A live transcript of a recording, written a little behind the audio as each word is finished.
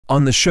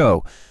On the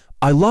show,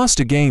 I lost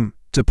a game.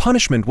 The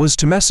punishment was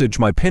to message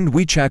my pinned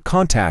WeChat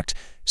contact,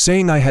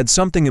 saying I had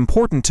something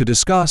important to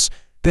discuss,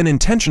 then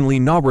intentionally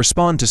not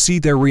respond to see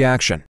their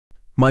reaction.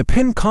 My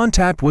pinned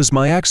contact was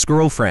my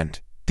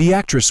ex-girlfriend, the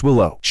actress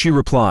Willow. She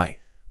replied,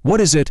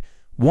 "What is it?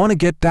 Wanna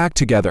get back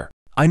together?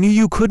 I knew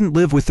you couldn't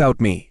live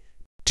without me.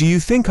 Do you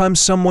think I'm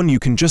someone you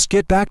can just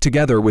get back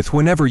together with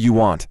whenever you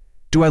want?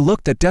 Do I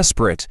look that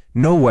desperate?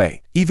 No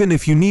way. Even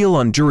if you kneel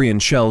on durian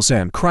shells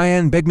and cry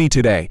and beg me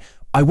today,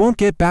 I won't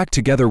get back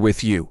together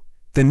with you."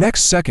 The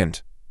next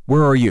second,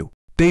 "Where are you?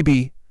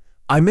 Baby,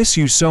 I miss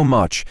you so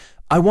much.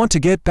 I want to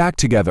get back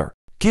together.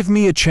 Give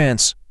me a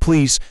chance,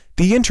 please."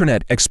 The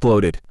internet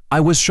exploded. I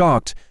was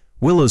shocked.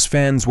 Willow's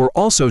fans were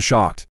also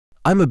shocked.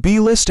 I'm a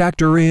B-list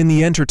actor in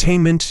the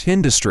entertainment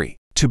industry.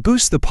 To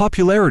boost the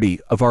popularity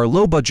of our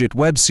low-budget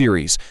web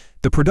series,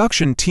 the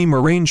production team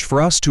arranged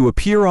for us to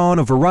appear on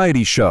a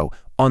variety show.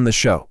 On the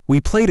show, we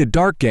played a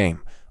dart game.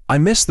 I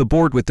missed the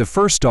board with the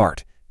first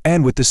dart,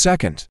 and with the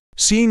second.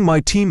 Seeing my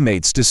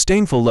teammates'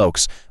 disdainful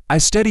looks, I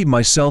steadied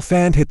myself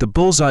and hit the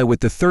bullseye with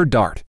the third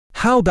dart.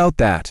 How about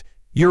that?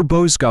 Your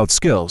Boy Scout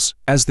skills,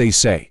 as they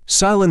say.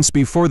 Silence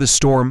before the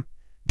storm.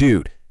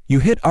 Dude, you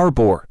hit our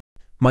board.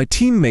 My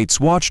teammates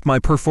watched my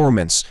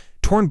performance,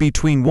 torn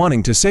between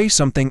wanting to say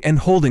something and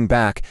holding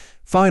back.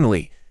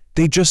 Finally,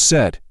 they just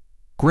said,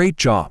 "Great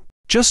job.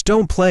 Just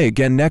don't play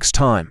again next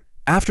time."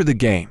 After the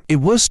game, it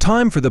was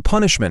time for the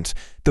punishment.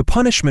 The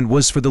punishment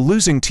was for the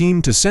losing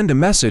team to send a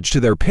message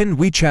to their pinned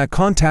WeChat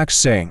contacts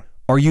saying,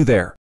 "Are you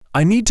there?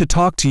 I need to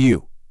talk to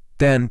you."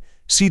 Then,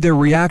 see their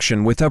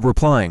reaction without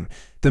replying.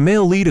 The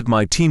male lead of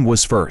my team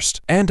was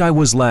first, and I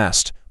was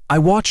last. I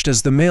watched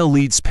as the male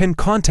lead's pinned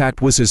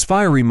contact was his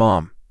fiery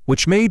mom,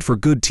 which made for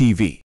good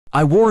TV.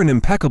 I wore an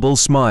impeccable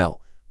smile,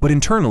 but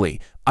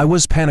internally, I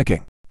was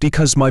panicking,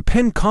 because my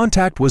pinned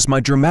contact was my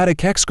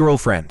dramatic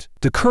ex-girlfriend,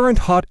 the current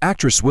hot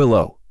actress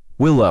Willow.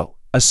 Willow,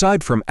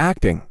 aside from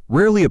acting,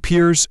 rarely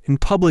appears in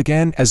public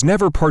and has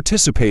never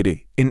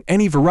participated in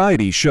any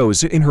variety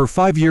shows in her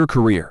 5-year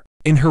career.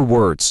 In her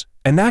words,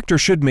 an actor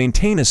should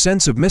maintain a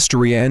sense of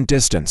mystery and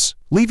distance,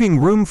 leaving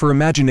room for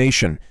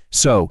imagination,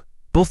 so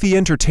both the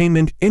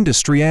entertainment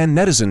industry and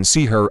netizens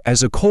see her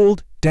as a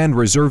cold and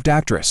reserved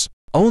actress.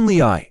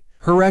 Only I,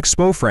 her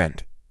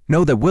ex-boyfriend,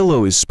 know that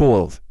Willow is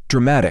spoiled,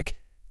 dramatic,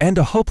 and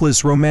a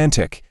hopeless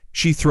romantic.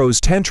 She throws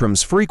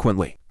tantrums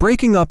frequently,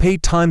 breaking up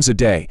 8 times a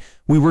day.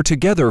 We were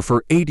together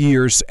for 8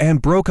 years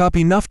and broke up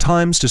enough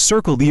times to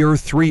circle the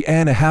earth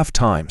 3.5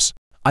 times.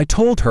 I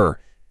told her,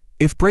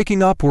 if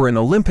breaking up were an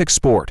Olympic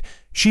sport,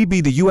 she'd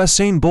be the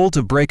Usain Bolt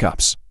of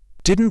breakups.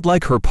 Didn't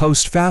like her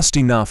post fast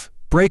enough.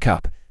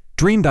 Breakup.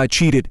 Dreamed I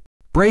cheated.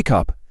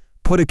 Breakup.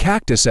 Put a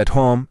cactus at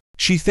home.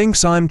 She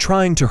thinks I'm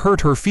trying to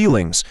hurt her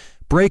feelings.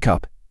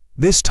 Breakup.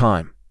 This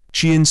time,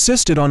 she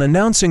insisted on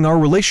announcing our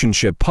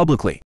relationship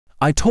publicly.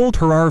 I told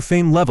her our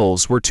fame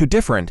levels were too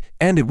different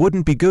and it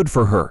wouldn't be good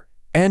for her,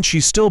 and she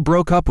still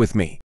broke up with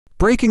me.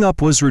 Breaking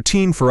up was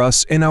routine for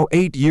us in our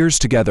 8 years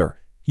together.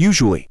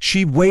 Usually,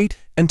 she'd wait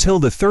until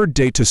the 3rd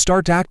day to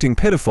start acting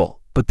pitiful,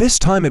 but this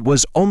time it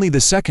was only the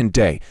 2nd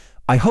day.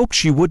 I hoped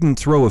she wouldn't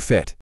throw a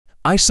fit.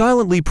 I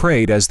silently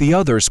prayed as the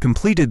others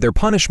completed their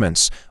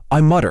punishments.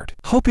 I muttered,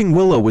 hoping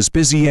Willow was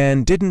busy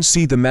and didn't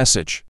see the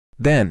message.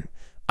 Then,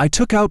 I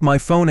took out my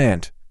phone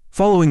and,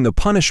 following the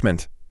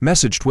punishment,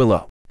 messaged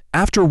Willow.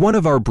 After one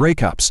of our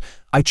breakups,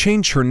 I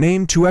changed her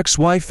name to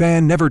ex-wife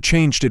and never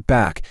changed it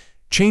back.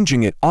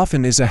 Changing it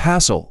often is a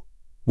hassle.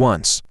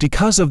 Once,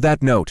 because of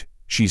that note,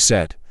 she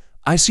said,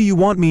 "I see you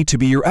want me to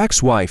be your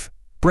ex-wife."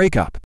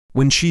 Breakup.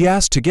 When she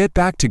asked to get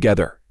back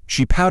together,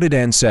 she pouted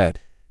and said,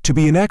 "To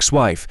be an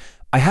ex-wife,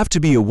 I have to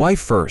be a wife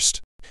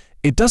first.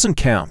 It doesn't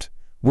count.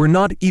 We're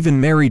not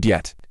even married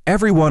yet."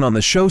 Everyone on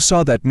the show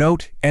saw that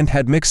note and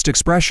had mixed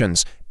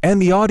expressions,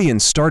 and the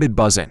audience started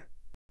buzzing.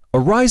 A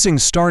rising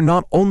star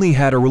not only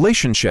had a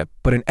relationship,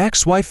 but an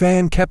ex-wife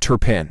and kept her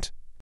pinned.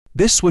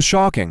 This was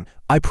shocking.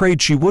 I prayed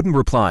she wouldn't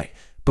reply,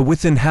 but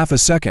within half a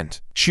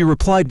second, she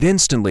replied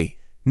instantly,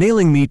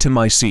 nailing me to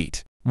my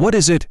seat. "What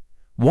is it?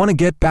 Wanna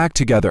get back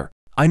together?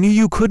 I knew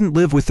you couldn't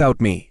live without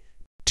me.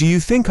 Do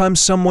you think I'm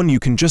someone you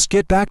can just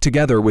get back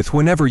together with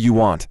whenever you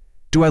want?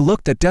 Do I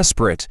look that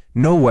desperate?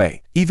 No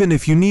way. Even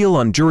if you kneel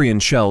on durian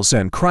shells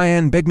and cry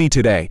and beg me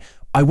today,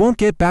 I won't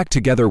get back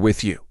together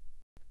with you.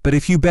 But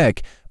if you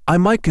beg, I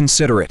might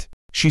consider it."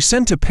 She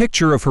sent a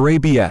picture of her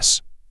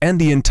ABS, and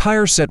the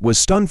entire set was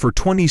stunned for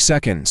 20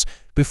 seconds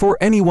before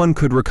anyone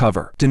could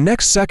recover. The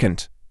next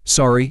second,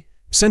 "Sorry,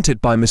 sent it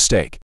by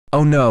mistake."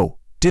 "Oh no,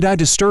 did I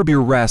disturb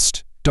your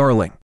rest,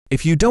 darling?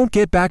 If you don't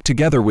get back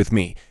together with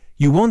me,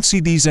 you won't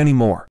see these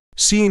anymore."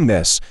 Seeing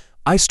this,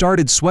 I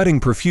started sweating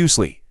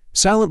profusely,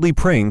 silently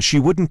praying she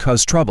wouldn't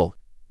cause trouble.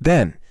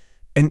 Then,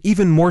 an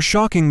even more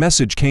shocking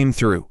message came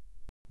through.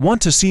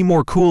 "Want to see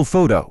more cool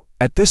photo?"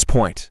 At this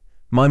point,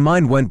 my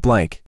mind went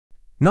blank.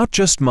 Not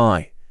just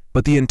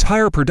but the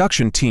entire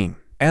production team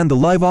and the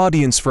live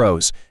audience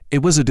froze.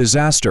 It was a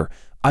disaster.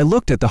 I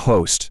looked at the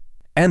host,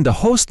 and the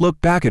host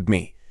looked back at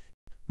me.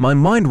 My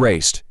mind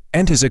raced,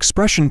 and his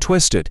expression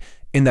twisted.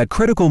 In that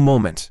critical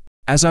moment,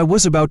 As I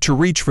was about to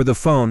reach for the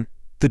phone,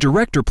 the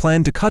director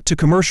planned to cut to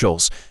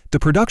commercials, the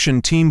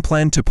production team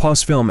planned to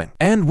pause filming,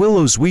 and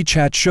Willow's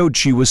WeChat showed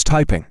she was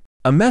typing.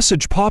 A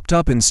message popped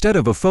up instead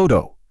of a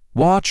photo.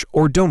 Watch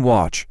or don't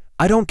watch,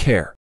 I don't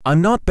care.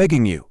 I'm not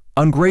begging you.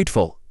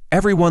 Ungrateful.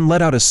 Everyone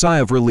let out a sigh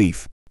of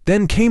relief.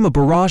 Then came a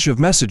barrage of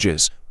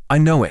messages. I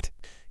know it.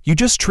 You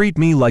just treat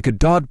me like a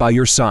dog by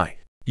your side.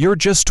 You're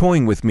just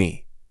toying with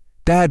me.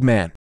 Dad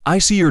man, I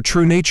see your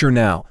true nature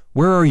now.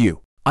 Where are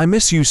you? I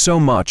miss you so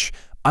much.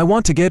 I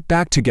want to get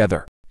back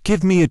together.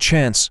 Give me a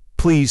chance,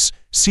 please.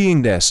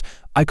 Seeing this,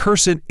 I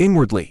curse it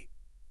inwardly.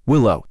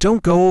 Willow,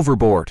 don't go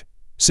overboard.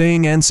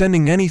 Saying and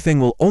sending anything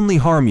will only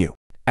harm you.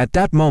 At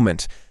that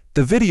moment,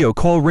 the video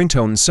call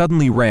ringtone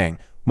suddenly rang.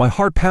 My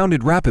heart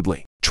pounded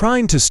rapidly.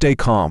 Trying to stay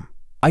calm,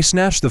 I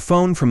snatched the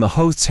phone from the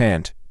host's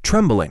hand.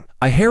 Trembling,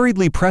 I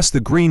hurriedly pressed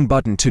the green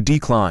button to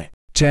decline.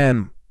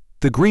 Damn.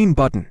 The green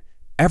button.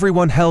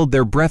 Everyone held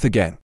their breath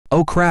again.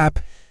 Oh crap.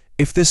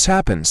 If this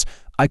happens,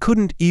 I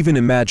couldn't even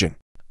imagine.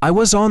 I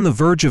was on the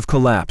verge of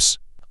collapse,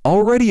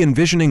 already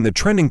envisioning the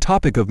trending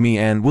topic of me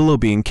and Willow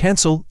being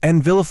cancelled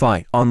and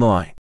vilified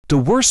online. The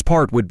worst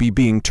part would be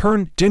being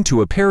turned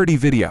into a parody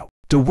video.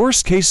 The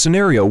worst case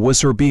scenario was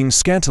her being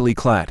scantily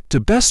clad. The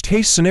best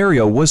case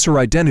scenario was her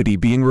identity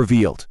being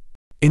revealed.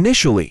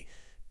 Initially,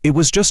 it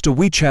was just a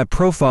WeChat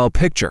profile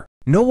picture.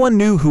 No one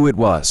knew who it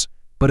was,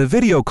 but a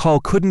video call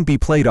couldn't be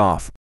played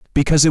off,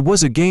 because it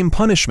was a game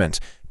punishment.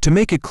 To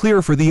make it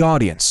clear for the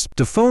audience,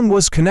 the phone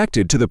was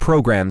connected to the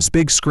program's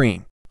big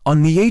screen.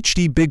 On the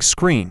HD big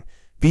screen,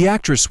 the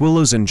actress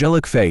Willow's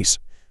angelic face,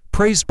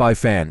 praised by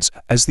fans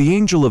as the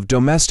angel of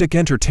domestic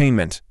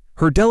entertainment,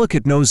 her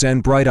delicate nose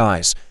and bright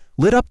eyes,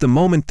 lit up the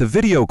moment the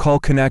video call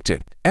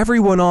connected.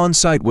 Everyone on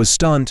site was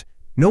stunned.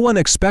 No one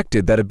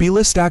expected that a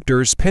B-list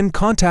actor's pinned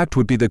contact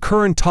would be the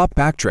current top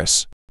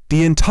actress.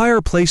 The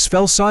entire place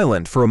fell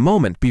silent for a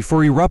moment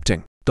before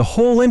erupting. The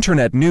whole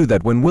internet knew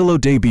that when Willow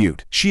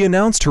debuted, she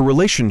announced her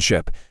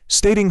relationship,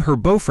 stating her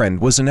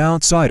boyfriend was an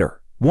outsider,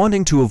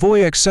 wanting to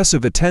avoid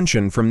excessive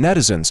attention from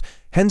netizens,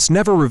 hence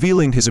never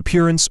revealing his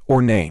appearance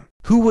or name.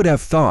 Who would have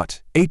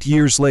thought, 8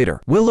 years later,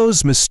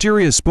 Willow's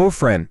mysterious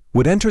boyfriend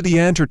would enter the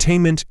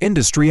entertainment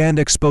industry and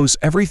expose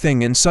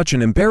everything in such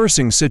an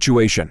embarrassing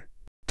situation?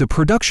 The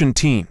production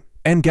team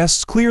and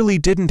guests clearly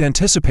didn't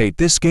anticipate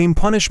this game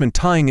punishment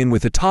tying in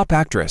with a top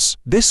actress.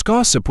 This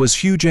gossip was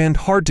huge and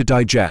hard to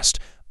digest.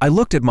 I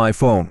looked at my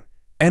phone,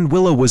 and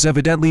Willow was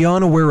evidently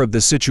unaware of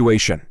the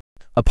situation.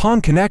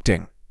 Upon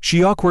connecting,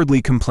 she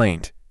awkwardly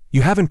complained,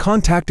 "You haven't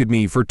contacted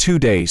me for 2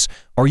 days.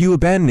 Are you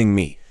abandoning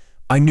me?"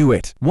 I knew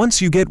it.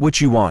 Once you get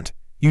what you want,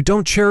 you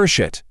don't cherish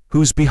it.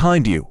 Who's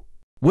behind you?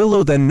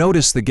 Willow then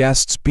noticed the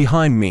guests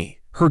behind me,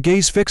 her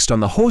gaze fixed on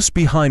the host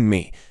behind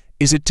me.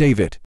 Is it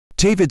David?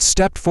 David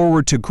stepped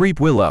forward to greet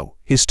Willow,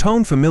 his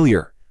tone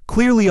familiar,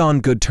 clearly on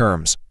good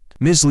terms.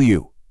 "Ms.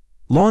 Liu.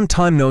 Long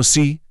time no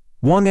see.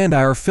 Wang and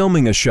I are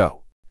filming a show."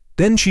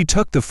 Then she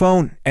took the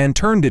phone and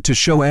turned it to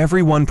show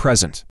everyone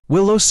present.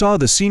 Willow saw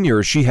the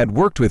senior she had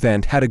worked with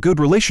and had a good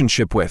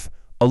relationship with,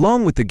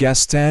 along with the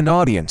guests and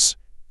audience,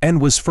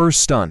 and was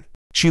first stunned.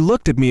 She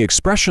looked at me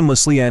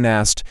expressionlessly and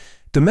asked,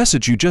 "The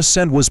message you just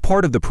sent was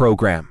part of the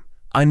program?"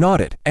 I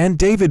nodded, and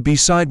David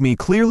beside me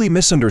clearly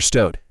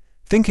misunderstood,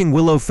 thinking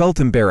Willow felt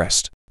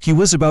embarrassed. He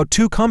was about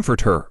to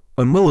comfort her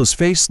when Willow's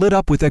face lit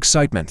up with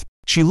excitement.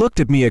 She looked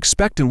at me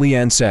expectantly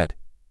and said,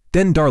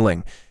 "Then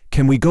darling,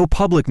 can we go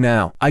public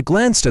now?" I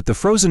glanced at the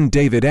frozen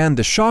David and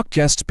the shocked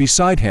guests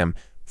beside him,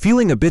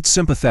 feeling a bit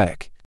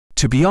sympathetic.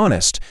 To be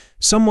honest,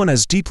 someone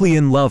as deeply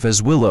in love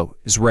as Willow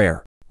is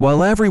rare.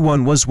 While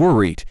everyone was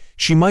worried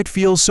she might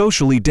feel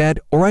socially dead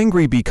or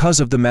angry because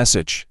of the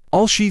message,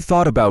 all she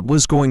thought about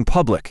was going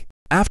public.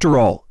 After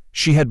all,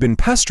 she had been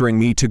pestering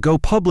me to go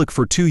public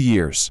for 2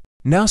 years.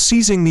 Now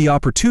seizing the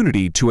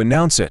opportunity to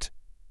announce it,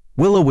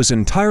 Willow was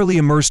entirely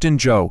immersed in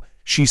Joe.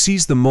 She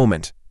seized the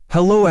moment.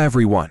 "Hello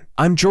everyone,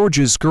 I'm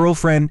George's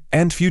girlfriend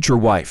and future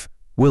wife,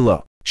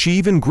 Willow." She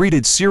even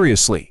greeted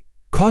seriously,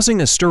 causing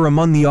a stir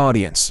among the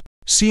audience.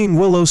 Seeing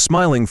Willow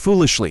smiling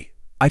foolishly,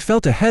 I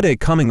felt a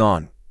headache coming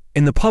on.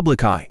 In the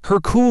public eye,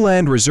 her cool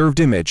and reserved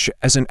image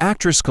as an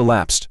actress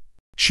collapsed.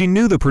 She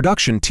knew the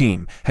production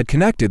team had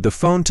connected the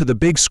phone to the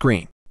big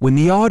screen. When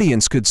the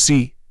audience could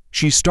see,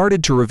 she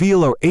started to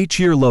reveal our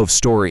 8-year love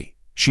story.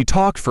 She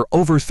talked for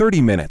over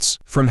 30 minutes,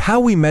 from how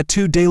we met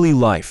to daily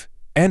life,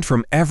 and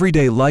from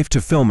everyday life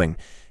to filming,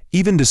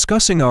 even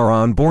discussing our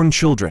unborn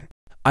children.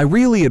 I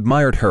really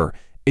admired her.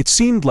 It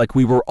seemed like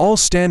we were all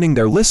standing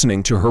there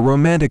listening to her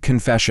romantic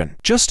confession.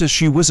 Just as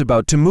she was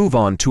about to move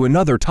on to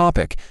another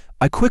topic,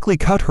 I quickly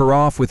cut her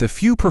off with a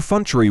few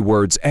perfunctory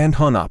words and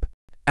hung up.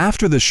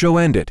 After the show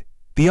ended,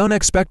 the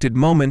unexpected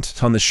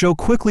moment on the show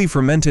quickly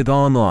fermented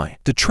online.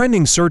 The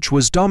trending search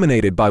was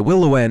dominated by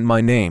Willow and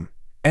my name,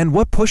 and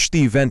what pushed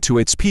the event to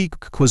its peak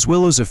was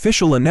Willow's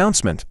official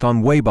announcement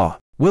on Weibo.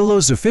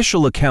 Willow's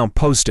official account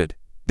posted,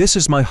 "This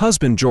is my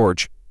husband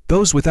George.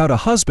 Those without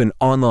a husband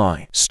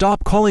online,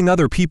 stop calling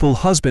other people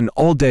husband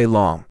all day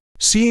long."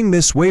 Seeing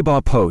this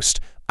Weibo post,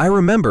 I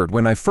remembered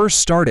when I first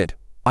started,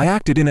 I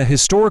acted in a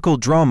historical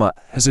drama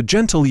as a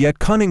gentle yet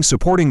cunning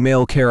supporting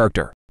male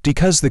character.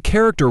 Because the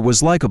character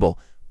was likable,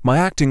 my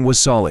acting was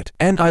solid,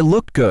 and I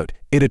looked good.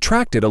 It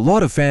attracted a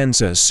lot of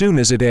fans as soon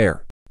as it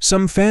aired.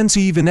 Some fans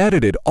even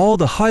edited all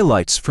the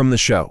highlights from the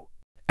show.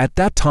 At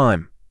that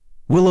time,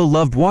 Willow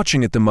loved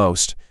watching it the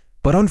most,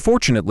 but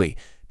unfortunately,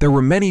 there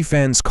were many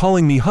fans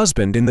calling me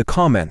husband in the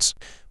comments,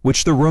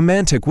 which the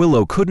romantic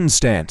Willow couldn't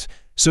stand,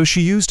 so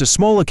she used a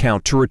small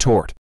account to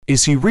retort.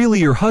 Is he really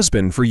your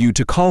husband for you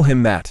to call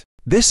him that?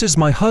 This is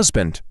my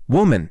husband,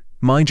 woman,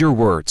 mind your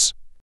words.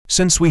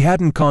 Since we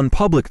hadn't gone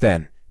public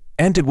then,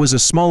 and it was a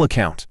small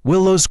account,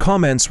 Willow's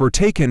comments were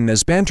taken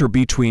as banter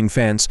between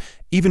fans,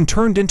 even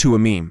turned into a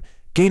meme,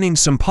 gaining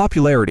some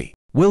popularity.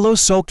 Willow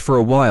sulked for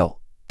a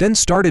while, then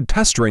started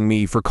pestering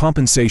me for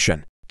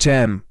compensation.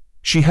 Damn,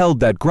 she held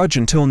that grudge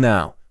until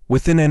now.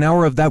 Within an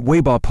hour of that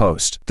Weibo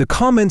post, the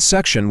comments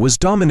section was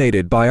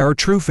dominated by our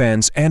true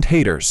fans and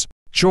haters.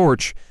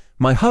 George,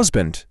 my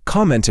husband,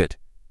 commented,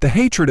 the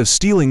hatred of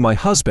stealing my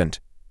husband.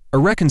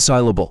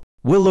 Irreconcilable.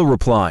 Willow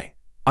reply,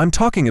 I'm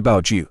talking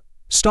about you.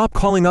 Stop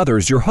calling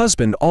others your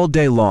husband all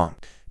day long.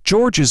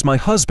 George is my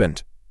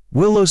husband.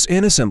 Willow's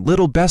innocent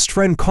little best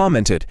friend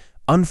commented,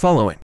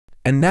 unfollowing.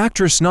 An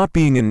actress not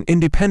being an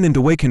independent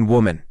awakened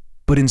woman,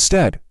 but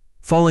instead,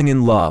 falling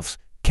in love.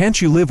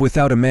 Can't you live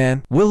without a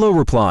man? Willow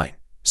replied,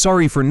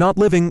 sorry for not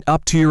living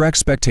up to your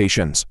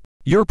expectations.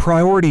 Your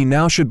priority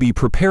now should be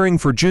preparing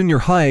for junior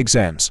high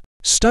exams.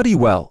 Study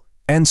well,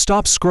 and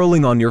stop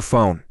scrolling on your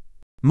phone.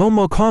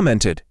 Momo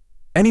commented,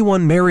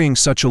 anyone marrying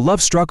such a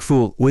love-struck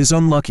fool is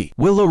unlucky.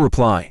 Willow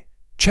replied,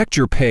 checked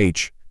your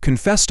page,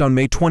 confessed on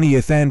May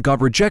 20th and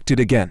got rejected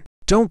again.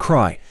 Don't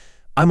cry.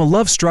 I'm a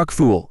love-struck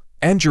fool,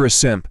 and you're a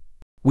simp.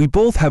 We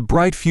both have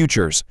bright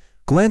futures.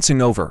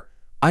 Glancing over,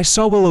 I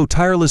saw Willow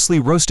tirelessly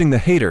roasting the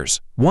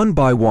haters, one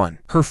by one.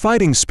 Her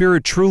fighting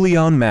spirit truly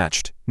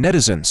unmatched.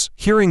 Netizens,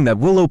 hearing that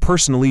Willow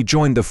personally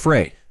joined the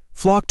fray,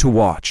 flocked to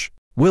watch.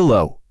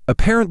 Willow,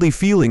 apparently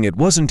feeling it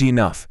wasn't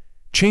enough,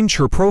 changed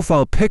her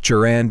profile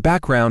picture and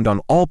background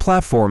on all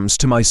platforms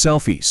to my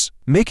selfies,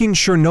 making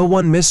sure no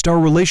one missed our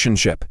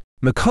relationship.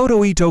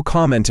 Makoto Ito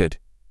commented,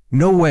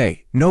 no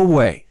way, no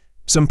way.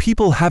 Some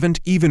people haven't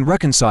even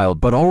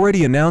reconciled but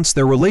already announced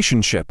their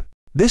relationship.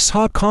 This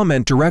hot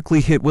comment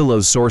directly hit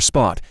Willow's sore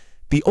spot,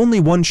 the only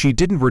one she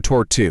didn't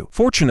retort to.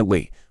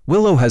 Fortunately,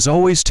 Willow has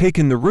always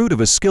taken the route of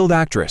a skilled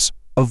actress,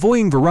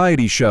 avoiding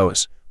variety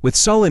shows, with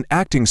solid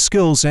acting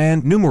skills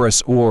and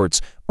numerous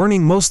awards,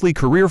 earning mostly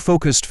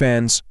career-focused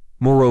fans.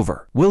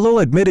 Moreover, Willow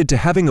admitted to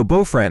having a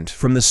boyfriend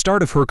from the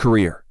start of her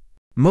career.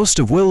 Most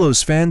of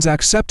Willow's fans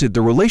accepted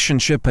the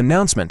relationship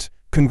announcement,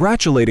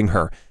 congratulating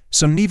her,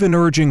 some even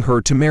urging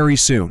her to marry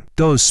soon,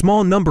 though a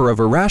small number of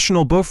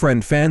irrational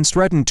boyfriend fans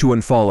threatened to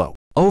unfollow.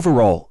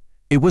 Overall,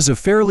 it was a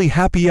fairly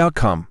happy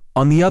outcome.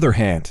 On the other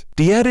hand,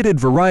 the edited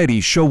variety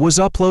show was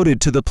uploaded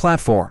to the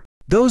platform.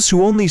 Those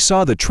who only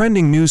saw the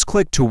trending news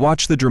clicked to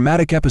watch the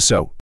dramatic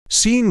episode.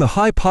 Seeing the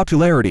high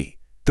popularity,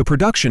 the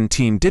production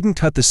team didn't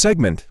cut the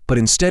segment but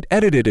instead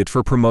edited it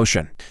for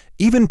promotion,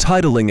 even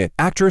titling it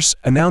Actress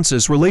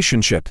Announces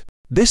Relationship.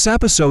 This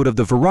episode of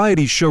the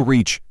variety show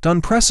reached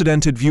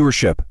unprecedented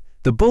viewership.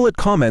 The bullet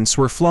comments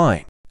were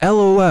flying.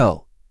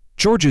 LOL.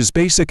 George's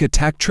basic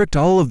attack tricked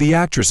all of the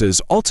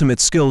actress's ultimate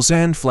skills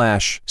and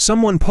flash.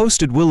 Someone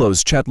posted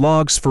Willow's chat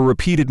logs for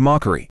repeated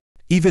mockery.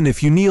 Even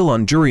if you kneel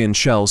on durian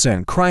shells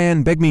and cry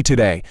and beg me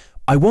today,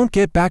 I won't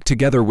get back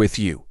together with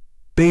you.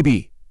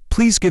 Baby,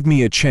 please give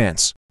me a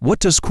chance. What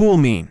does cool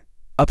mean?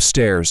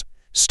 Upstairs.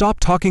 Stop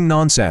talking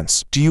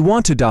nonsense. Do you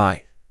want to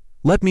die?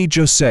 Let me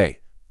just say,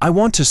 I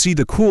want to see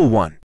the cool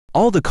one.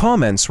 All the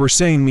comments were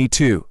saying me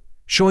too,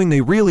 showing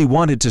they really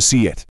wanted to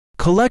see it.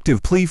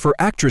 Collective plea for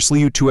actress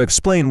Liu to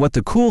explain what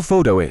the cool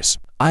photo is.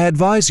 I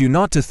advise you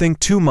not to think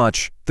too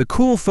much. The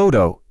cool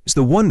photo is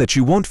the one that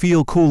you won't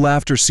feel cool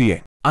after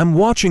seeing. I'm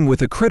watching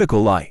with a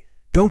critical eye.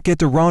 Don't get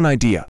the wrong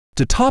idea.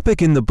 The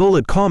topic in the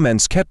bullet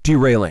comments kept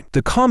derailing.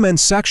 The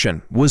comments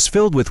section was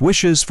filled with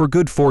wishes for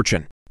good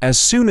fortune. As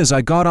soon as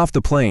I got off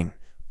the plane,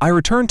 I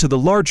returned to the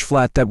large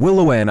flat that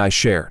Willow and I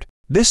shared.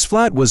 This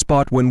flat was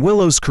bought when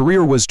Willow's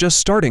career was just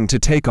starting to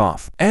take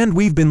off, and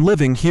we've been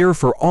living here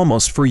for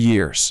almost 4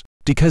 years.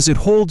 Because it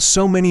holds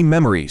so many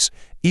memories,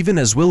 even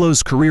as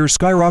Willow's career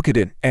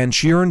skyrocketed and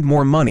she earned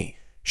more money,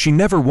 she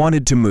never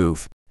wanted to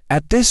move.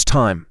 At this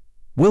time,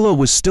 Willow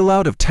was still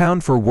out of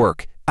town for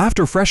work.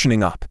 After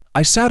freshening up,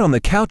 I sat on the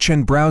couch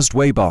and browsed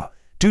Weibo.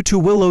 Due to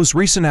Willow's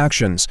recent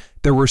actions,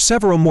 there were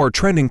several more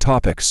trending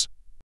topics.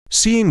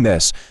 Seeing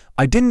this,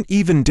 I didn't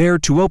even dare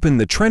to open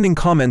the trending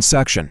comments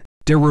section.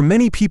 There were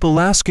many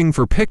people asking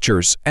for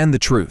pictures and the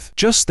truth.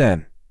 Just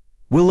then,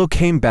 Willow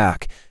came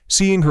back.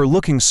 Seeing her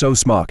looking so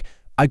smug,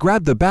 I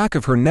grabbed the back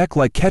of her neck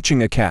like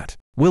catching a cat.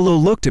 Willow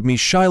looked at me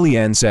shyly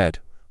and said,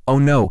 "Oh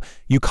no,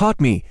 you caught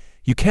me.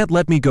 You can't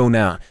let me go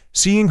now."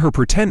 Seeing her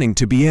pretending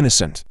to be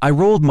innocent, I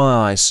rolled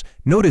my eyes,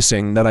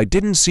 noticing that I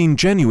didn't seem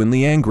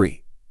genuinely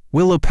angry.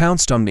 Willow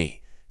pounced on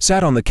me,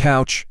 sat on the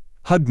couch,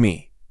 hugged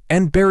me,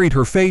 and buried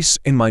her face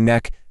in my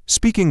neck,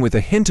 speaking with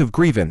a hint of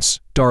grievance.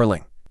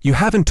 "Darling, you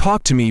haven't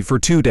talked to me for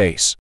 2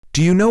 days.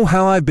 Do you know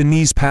how I've been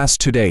these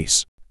past 2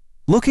 days?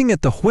 Looking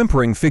at the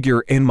whimpering figure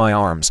in my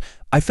arms,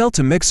 I felt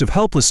a mix of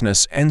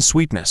helplessness and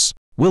sweetness.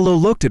 Willow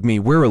looked at me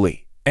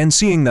wearily, and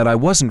seeing that I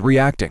wasn't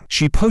reacting,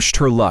 she pushed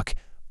her luck.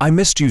 I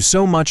missed you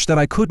so much that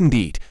I couldn't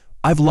eat.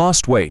 I've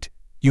lost weight.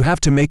 You have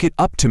to make it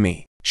up to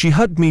me. She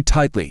hugged me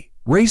tightly,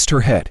 raised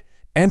her head,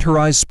 and her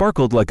eyes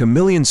sparkled like a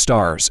million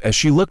stars as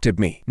she looked at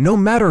me. No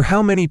matter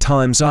how many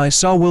times I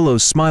saw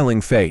Willow's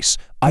smiling face,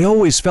 I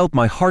always felt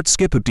my heart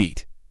skip a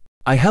beat.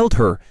 I held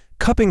her,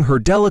 cupping her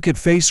delicate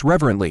face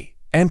reverently,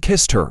 and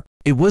kissed her.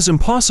 It was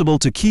impossible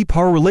to keep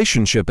our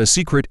relationship a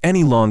secret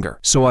any longer,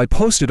 so I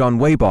posted on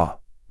Weibo,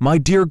 "My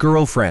dear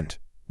girlfriend,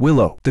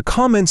 Willow." The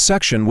comments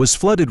section was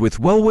flooded with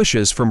well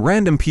wishes from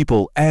random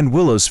people and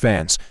Willow's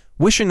fans,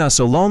 wishing us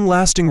a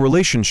long-lasting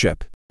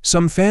relationship.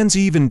 Some fans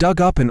even dug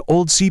up an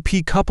old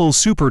CP couple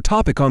super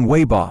topic on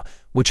Weibo,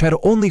 which had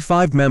only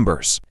 5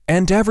 members,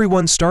 and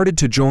everyone started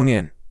to join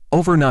in.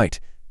 Overnight,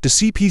 the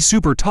CP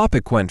super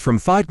topic went from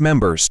 5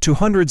 members to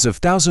hundreds of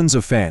thousands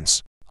of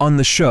fans. On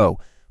the show,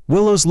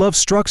 Willow's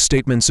love-struck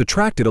statements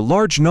attracted a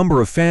large number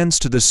of fans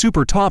to the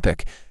super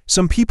topic.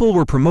 Some people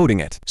were promoting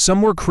it,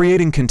 some were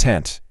creating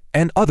content,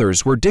 and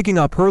others were digging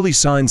up early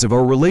signs of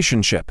our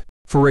relationship.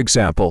 For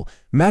example,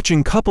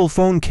 matching couple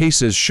phone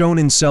cases shown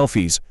in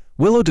selfies,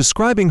 Willow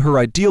describing her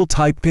ideal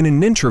type in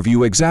an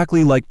interview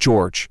exactly like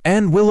George,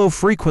 and Willow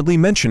frequently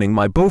mentioning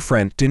my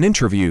boyfriend in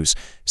interviews.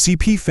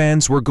 CP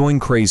fans were going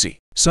crazy.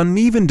 Some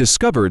even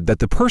discovered that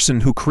the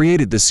person who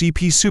created the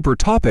CP super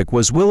topic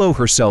was Willow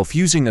herself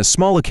using a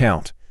small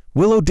account.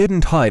 Willow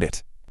didn't hide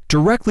it,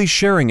 directly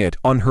sharing it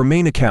on her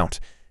main account.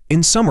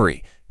 In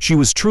summary, she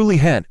was truly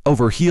head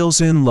over heels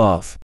in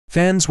love.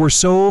 Fans were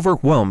so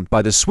overwhelmed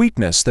by the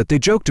sweetness that they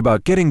joked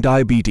about getting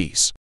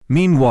diabetes.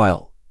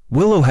 Meanwhile,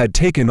 Willow had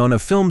taken on a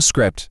film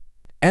script,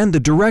 and the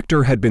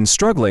director had been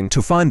struggling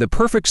to find the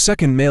perfect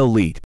second male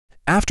lead.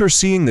 After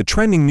seeing the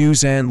trending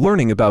news and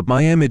learning about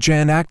my image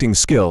and acting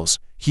skills,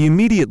 he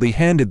immediately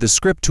handed the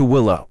script to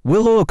Willow.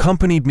 Willow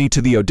accompanied me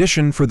to the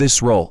audition for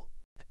this role.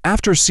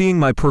 After seeing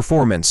my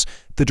performance,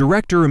 the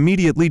director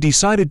immediately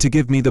decided to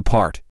give me the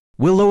part.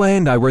 Willow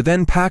and I were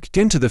then packed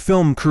into the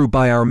film crew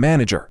by our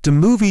manager. The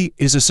movie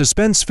is a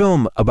suspense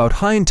film about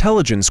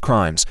high-intelligence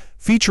crimes,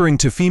 featuring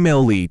 2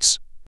 female leads.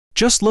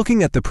 Just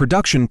looking at the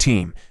production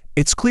team,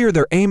 it's clear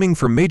they're aiming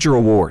for major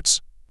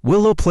awards.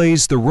 Willow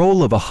plays the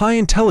role of a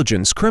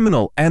high-intelligence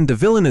criminal and the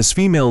villainous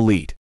female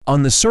lead.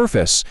 On the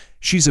surface,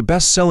 she's a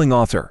best-selling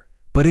author,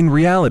 but in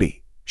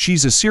reality,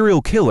 she's a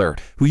serial killer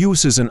who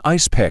uses an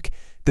ice pick.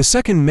 The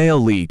second male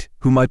lead,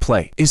 whom I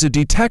play, is a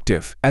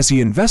detective. As he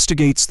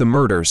investigates the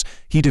murders,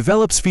 he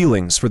develops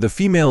feelings for the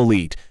female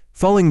lead,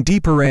 falling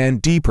deeper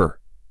and deeper,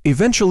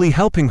 eventually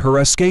helping her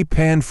escape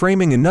and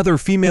framing another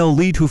female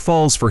lead who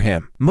falls for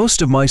him.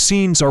 Most of my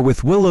scenes are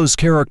with Willow's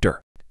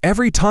character.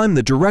 Every time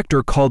the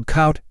director called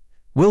cut,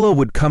 Willow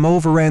would come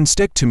over and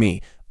stick to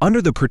me,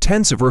 under the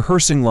pretense of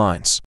rehearsing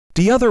lines.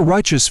 The other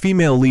righteous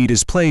female lead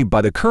is played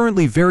by the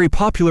currently very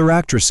popular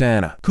actress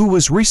Anna, who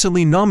was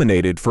recently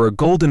nominated for a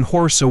Golden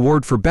Horse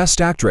Award for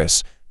Best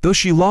Actress, though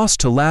she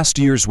lost to last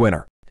year's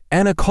winner.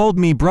 Anna called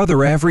me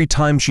brother every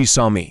time she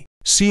saw me.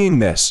 Seeing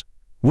this,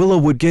 Willow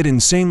would get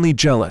insanely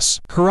jealous,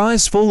 her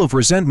eyes full of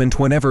resentment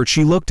whenever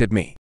she looked at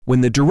me.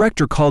 When the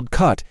director called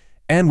cut,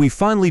 and we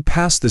finally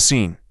passed the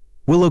scene,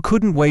 Willow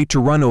couldn't wait to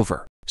run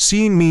over.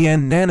 Seeing me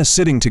and Anna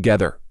sitting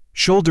together,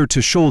 shoulder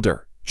to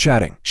shoulder,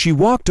 chatting, she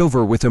walked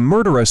over with a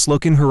murderous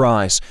look in her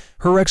eyes,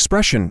 her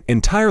expression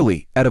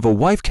entirely out of a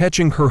wife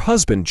catching her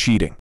husband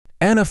cheating.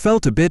 Anna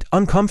felt a bit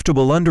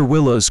uncomfortable under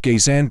Willow's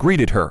gaze and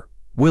greeted her.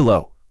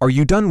 "Willow, are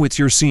you done with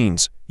your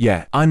scenes?"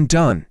 "Yeah, I'm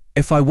done.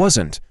 If I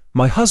wasn't,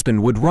 my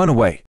husband would run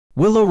away."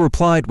 Willow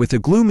replied with a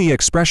gloomy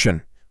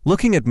expression,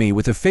 looking at me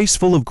with a face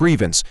full of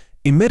grievance,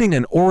 emitting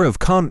an aura of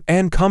calm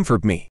and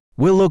comfort me.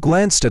 Willow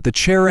glanced at the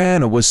chair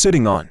Anna was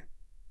sitting on,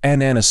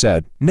 and Anna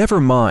said, "Never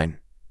mind,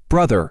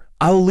 brother,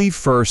 I'll leave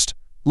first.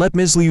 Let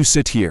Ms. Liu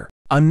sit here.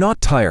 I'm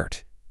not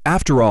tired.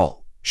 After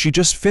all, she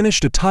just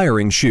finished a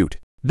tiring shoot."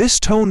 This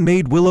tone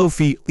made Willow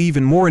feel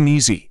even more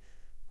uneasy.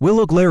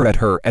 Willow glared at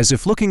her as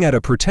if looking at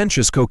a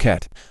pretentious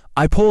coquette.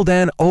 I pulled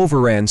Anna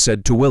over and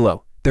said to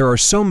Willow, "There are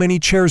so many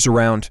chairs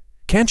around.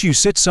 Can't you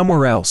sit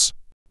somewhere else?"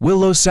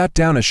 Willow sat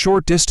down a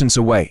short distance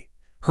away,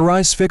 her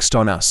eyes fixed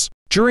on us.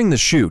 During the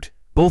shoot,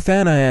 both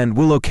Anna and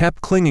Willow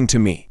kept clinging to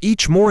me,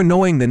 each more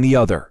annoying than the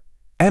other.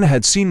 Anna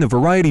had seen the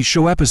variety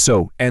show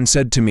episode and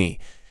said to me,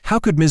 "How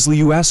could Ms.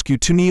 Liu ask you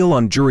to kneel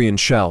on durian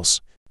shells?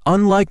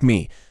 Unlike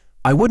me,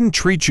 I wouldn't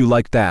treat you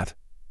like that."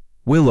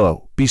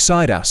 Willow,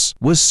 beside us,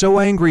 was so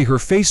angry her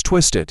face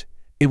twisted.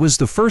 It was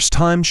the first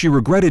time she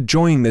regretted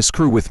joining this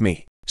crew with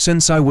me.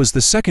 Since I was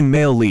the second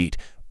male lead,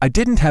 I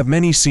didn't have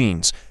many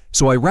scenes,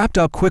 so I wrapped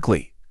up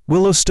quickly.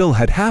 Willow still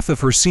had half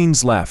of her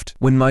scenes left.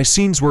 When my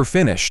scenes were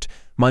finished,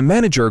 my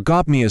manager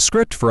got me a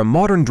script for a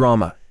modern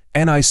drama,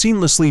 and I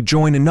seamlessly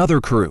joined another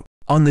crew.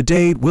 On the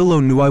day Willow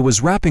knew I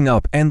was wrapping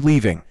up and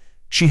leaving,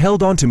 she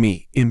held on to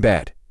me in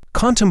bed,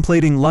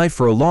 contemplating life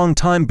for a long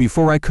time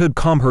before I could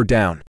calm her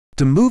down.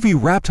 The movie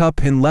wrapped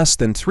up in less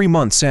than 3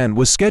 months and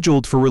was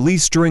scheduled for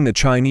release during the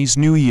Chinese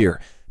New Year.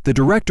 The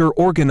director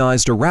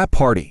organized a wrap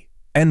party,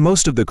 and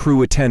most of the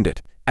crew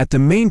attended. At the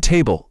main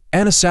table,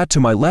 Anna sat to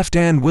my left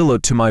and Willow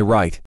to my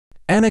right.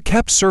 Anna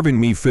kept serving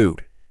me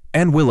food,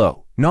 and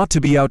Willow, not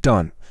to be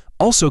outdone,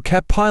 also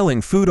kept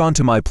piling food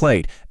onto my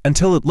plate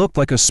until it looked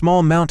like a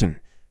small mountain.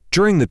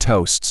 During the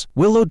toasts,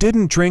 Willow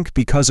didn't drink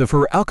because of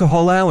her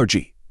alcohol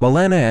allergy, while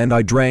Anna and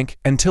I drank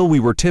until we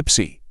were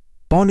tipsy,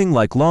 bonding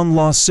like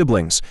long-lost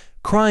siblings,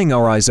 crying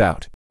our eyes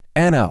out.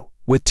 Anna,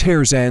 with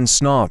tears and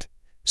snot,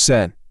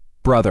 said,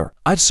 "Brother,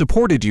 I've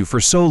supported you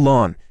for so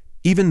long.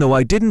 Even though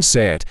I didn't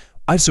say it,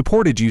 I've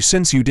supported you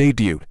since you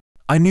debuted.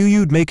 I knew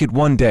you'd make it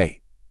one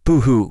day.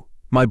 Boo-hoo,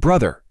 my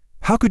brother,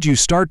 how could you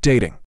start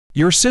dating?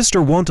 Your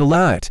sister won't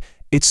allow it."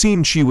 It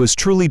seemed she was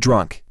truly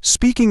drunk.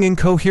 Speaking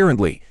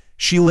incoherently,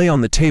 she lay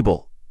on the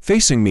table,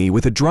 facing me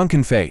with a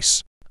drunken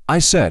face. I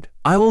said,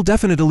 "I will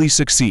definitely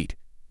succeed.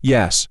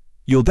 Yes,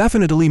 you'll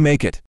definitely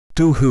make it."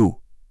 Boo-hoo.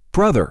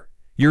 "Brother,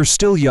 you're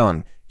still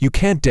young, you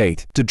can't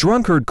date." The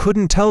drunkard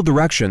couldn't tell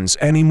directions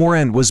anymore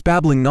and was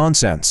babbling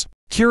nonsense.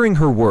 Hearing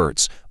her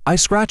words, I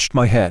scratched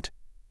my head,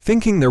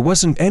 thinking there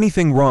wasn't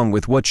anything wrong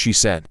with what she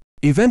said.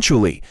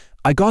 Eventually,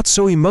 I got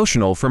so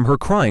emotional from her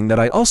crying that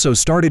I also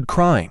started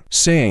crying,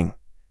 saying,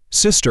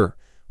 "Sister,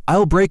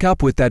 I'll break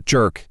up with that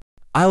jerk.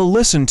 I'll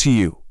listen to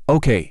you,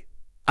 okay?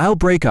 I'll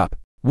break up."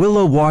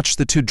 Willow watched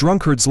the two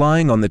drunkards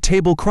lying on the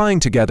table crying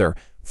together,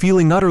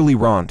 feeling utterly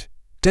wronged.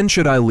 "Then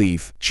should I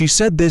leave?" She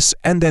said this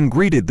and then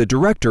greeted the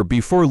director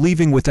before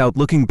leaving without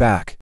looking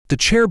back. The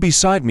chair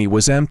beside me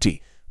was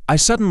empty. I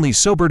suddenly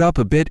sobered up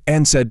a bit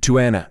and said to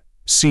Anna,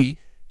 "See,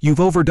 you've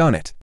overdone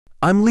it.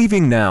 I'm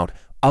leaving now.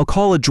 I'll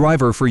call a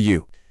driver for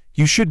you.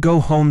 You should go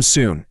home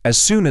soon." As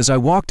soon as I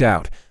walked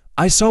out,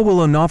 I saw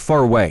Willow not far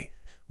away,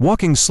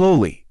 walking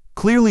slowly,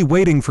 clearly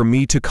waiting for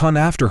me to come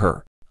after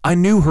her. I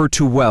knew her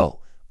too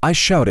well. I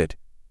shouted,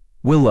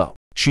 "Willow."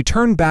 She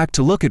turned back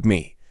to look at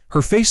me,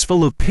 her face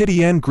full of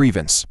pity and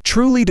grievance,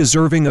 truly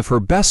deserving of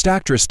her Best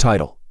Actress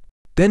title.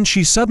 Then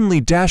she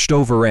suddenly dashed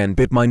over and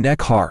bit my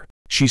neck hard.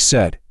 She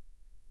said,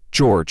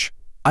 "George,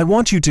 I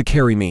want you to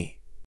carry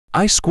me."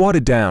 I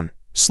squatted down,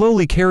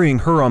 slowly carrying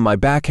her on my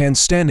back and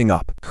standing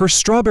up. Her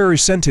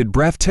strawberry-scented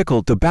breath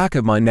tickled the back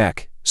of my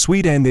neck,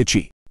 sweet and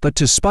itchy. But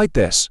despite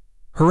this,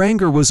 her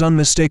anger was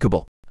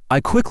unmistakable. I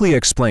quickly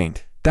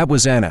explained, "That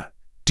was Anna.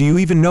 Do you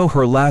even know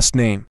her last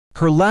name?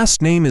 Her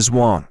last name is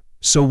Wang."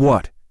 "So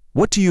what?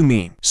 What do you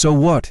mean, so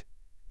what?"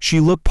 She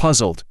looked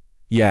puzzled.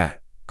 "Yeah,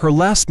 her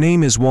last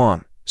name is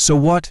Wang. So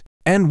what?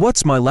 And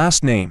what's my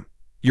last name?"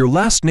 "Your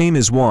last name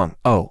is Wang."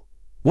 "Oh,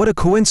 what a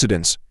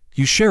coincidence.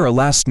 You share a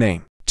last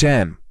name."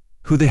 "Damn.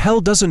 Who the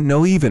hell doesn't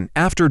know even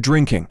after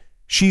drinking?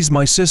 She's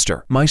my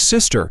sister." "My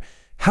sister?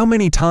 How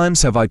many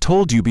times have I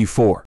told you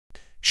before?"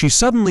 She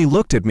suddenly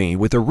looked at me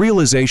with a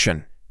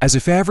realization, as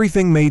if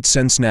everything made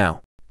sense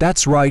now.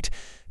 "That's right,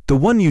 the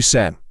one you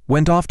said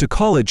went off to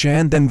college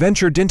and then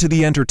ventured into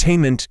the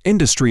entertainment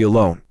industry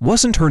alone.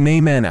 Wasn't her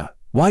name Anna?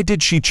 Why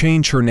did she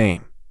change her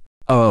name?"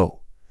 "Oh,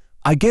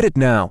 I get it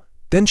now."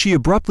 Then she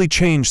abruptly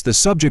changed the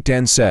subject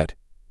and said,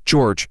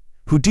 "George,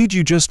 who did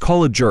you just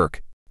call a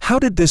jerk? How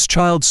did this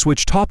child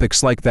switch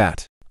topics like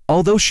that?"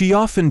 Although she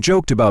often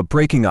joked about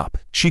breaking up,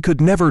 she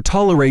could never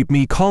tolerate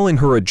me calling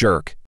her a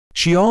jerk.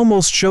 She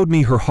almost showed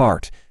me her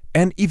heart,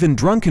 and even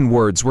drunken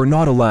words were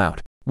not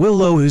allowed.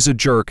 "Willow is a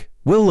jerk.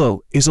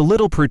 Willow is a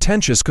little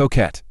pretentious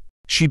coquette."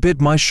 She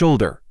bit my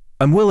shoulder.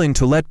 "I'm willing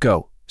to let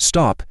go."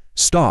 "Stop,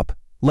 stop,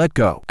 let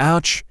go."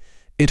 "Ouch,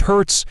 it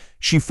hurts."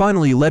 She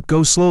finally let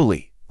go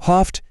slowly,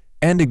 huffed,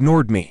 and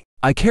ignored me.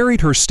 I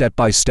carried her step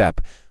by step,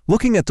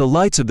 looking at the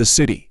lights of the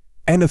city,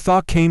 and a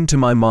thought came to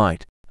my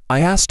mind.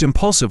 I asked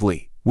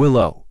impulsively,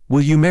 "Willow,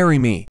 will you marry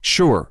me?"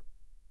 "Sure."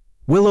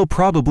 Willow,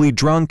 probably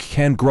drunk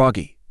and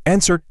groggy,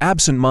 answered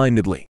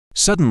absent-mindedly.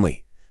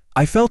 Suddenly,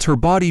 I felt her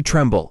body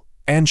tremble,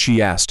 and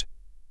she asked,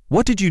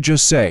 "What did you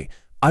just say?"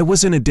 I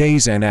was in a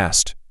daze and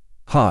asked,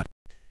 "Hot.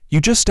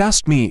 You just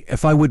asked me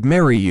if I would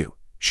marry you,"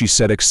 she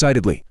said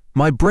excitedly.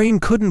 My brain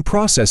couldn't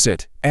process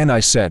it, and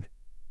I said,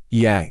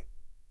 "Yeah.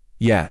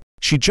 Yeah."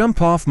 She jumped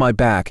off my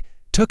back,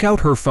 took out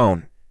her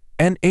phone,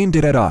 and aimed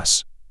it at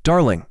us.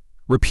 "Darling,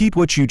 repeat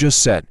what you just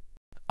said."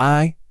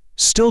 I,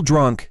 still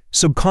drunk,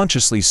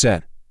 subconsciously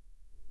said,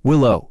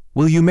 "Willow,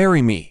 will you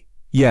marry me?"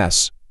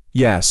 "Yes,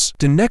 yes."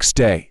 The next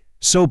day,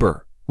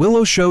 sober,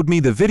 Willow showed me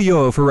the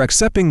video of her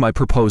accepting my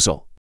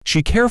proposal.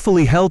 She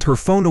carefully held her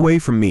phone away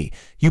from me.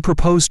 "You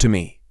proposed to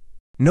me.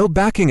 No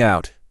backing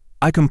out,"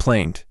 I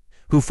complained.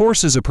 "Who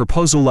forces a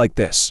proposal like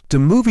this?" The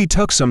movie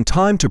took some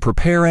time to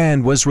prepare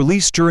and was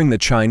released during the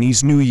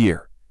Chinese New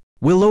Year.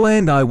 Willow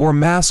and I wore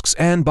masks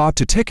and bought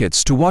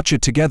tickets to watch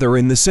it together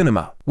in the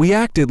cinema. We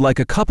acted like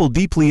a couple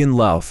deeply in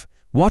love.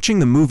 Watching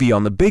the movie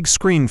on the big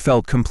screen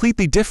felt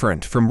completely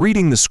different from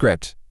reading the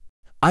script.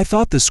 I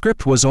thought the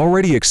script was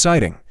already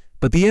exciting,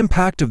 but the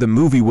impact of the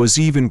movie was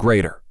even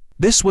greater.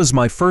 This was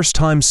my first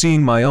time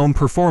seeing my own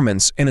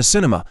performance in a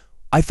cinema.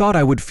 I thought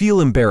I would feel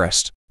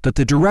embarrassed, but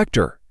the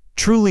director,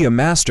 truly a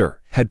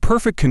master, had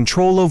perfect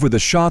control over the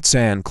shots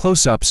and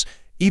close-ups.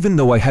 even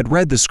though I had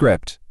read the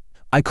script.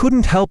 I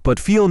couldn't help but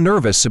feel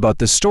nervous about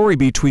the story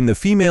between the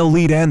female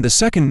lead and the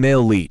second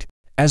male lead.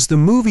 As the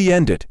movie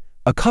ended,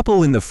 a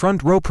couple in the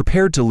front row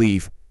prepared to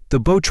leave, the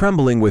beau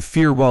trembling with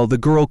fear while the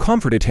girl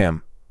comforted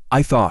him.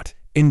 I thought,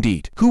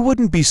 indeed, who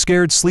wouldn't be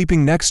scared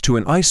sleeping next to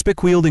an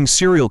ice-pick-wielding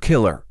serial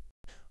killer?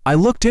 I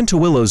looked into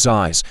Willow's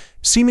eyes,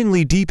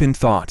 seemingly deep in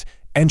thought,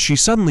 and she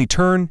suddenly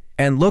turned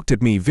and looked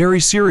at me very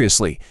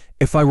seriously.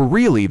 If I were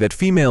really that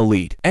female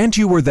lead, and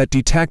you were that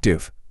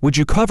detective, would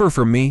you cover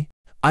for me?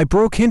 I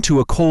broke into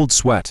a cold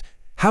sweat.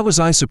 How was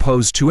I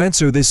supposed to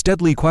answer this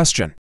deadly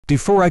question?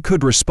 Before I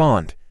could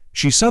respond,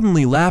 she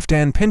suddenly laughed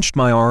and pinched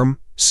my arm,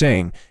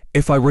 saying,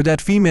 if I were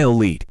that female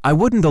lead, I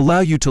wouldn't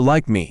allow you to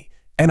like me,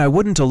 and I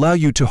wouldn't allow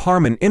you to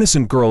harm an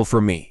innocent girl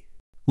for me.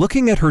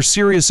 Looking at her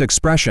serious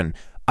expression,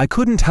 I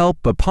couldn't help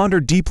but ponder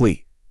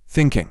deeply,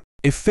 thinking,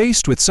 if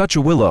faced with such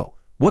a Willow,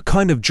 what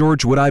kind of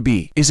George would I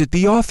be? Is it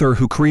the author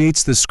who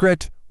creates the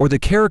script, or the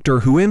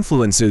character who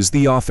influences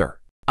the author?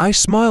 I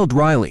smiled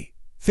wryly,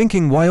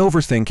 thinking why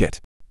overthink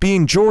it?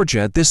 Being George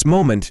at this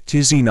moment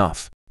is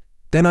enough.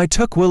 Then I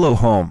took Willow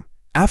home.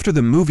 After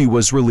the movie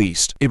was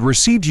released, it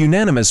received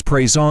unanimous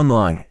praise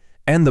online,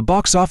 and the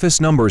box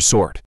office numbers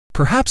soared.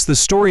 Perhaps the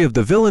story of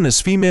the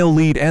villainous female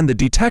lead and the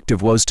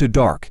detective was too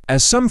dark,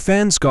 as some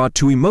fans got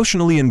too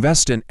emotionally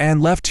invested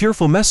and left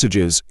tearful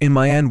messages in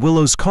my and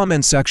Willow's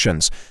comment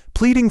sections,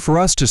 pleading for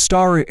us to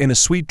star in a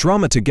sweet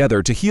drama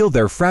together to heal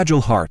their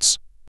fragile hearts.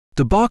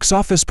 The box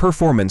office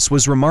performance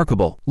was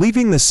remarkable,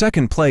 leaving the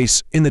second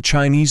place in the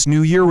Chinese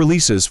New Year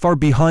releases far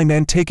behind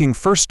and taking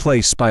first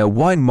place by a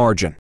wide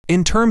margin.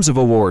 In terms of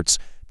awards,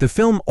 the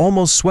film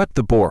almost swept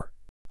the board.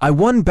 I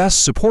won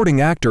Best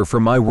Supporting Actor for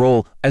my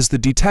role as the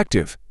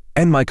detective,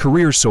 and my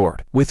career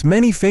soared, with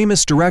many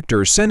famous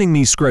directors sending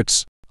me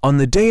scripts. On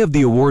the day of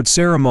the award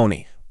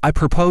ceremony, I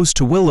proposed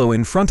to Willow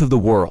in front of the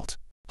world.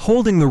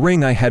 Holding the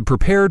ring I had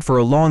prepared for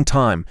a long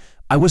time,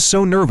 I was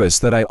so nervous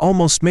that I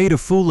almost made a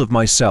fool of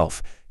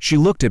myself. She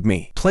looked at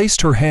me,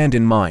 placed her hand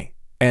in mine,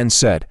 and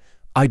said,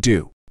 I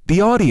do.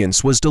 The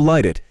audience was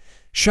delighted,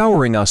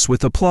 showering us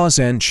with applause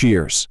and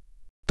cheers.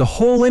 The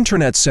whole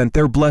internet sent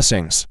their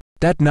blessings.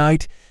 That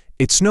night,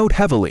 it snowed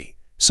heavily,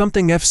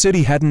 something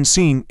F-City hadn't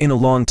seen in a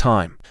long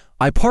time.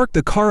 I parked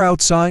the car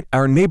outside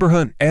our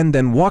neighborhood and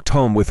then walked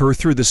home with her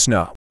through the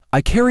snow.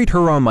 I carried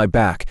her on my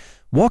back,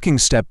 walking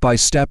step by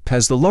step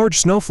as the large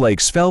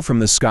snowflakes fell from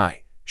the sky.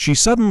 She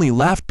suddenly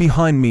laughed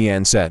behind me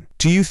and said,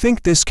 do you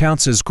think this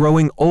counts as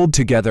growing old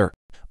together?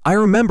 I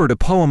remembered a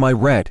poem I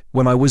read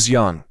when I was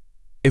young.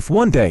 If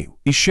one day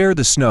we share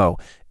the snow,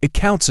 it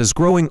counts as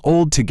growing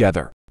old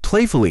together.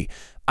 Playfully,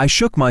 I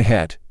shook my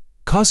head,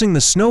 causing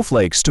the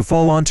snowflakes to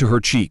fall onto her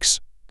cheeks,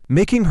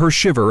 making her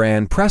shiver,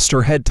 and pressed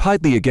her head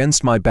tightly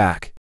against my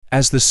back.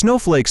 As the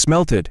snowflakes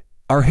melted,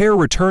 our hair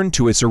returned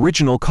to its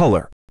original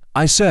color.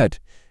 I said,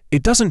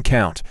 it doesn't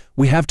count,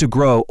 we have to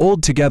grow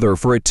old together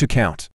for it to count.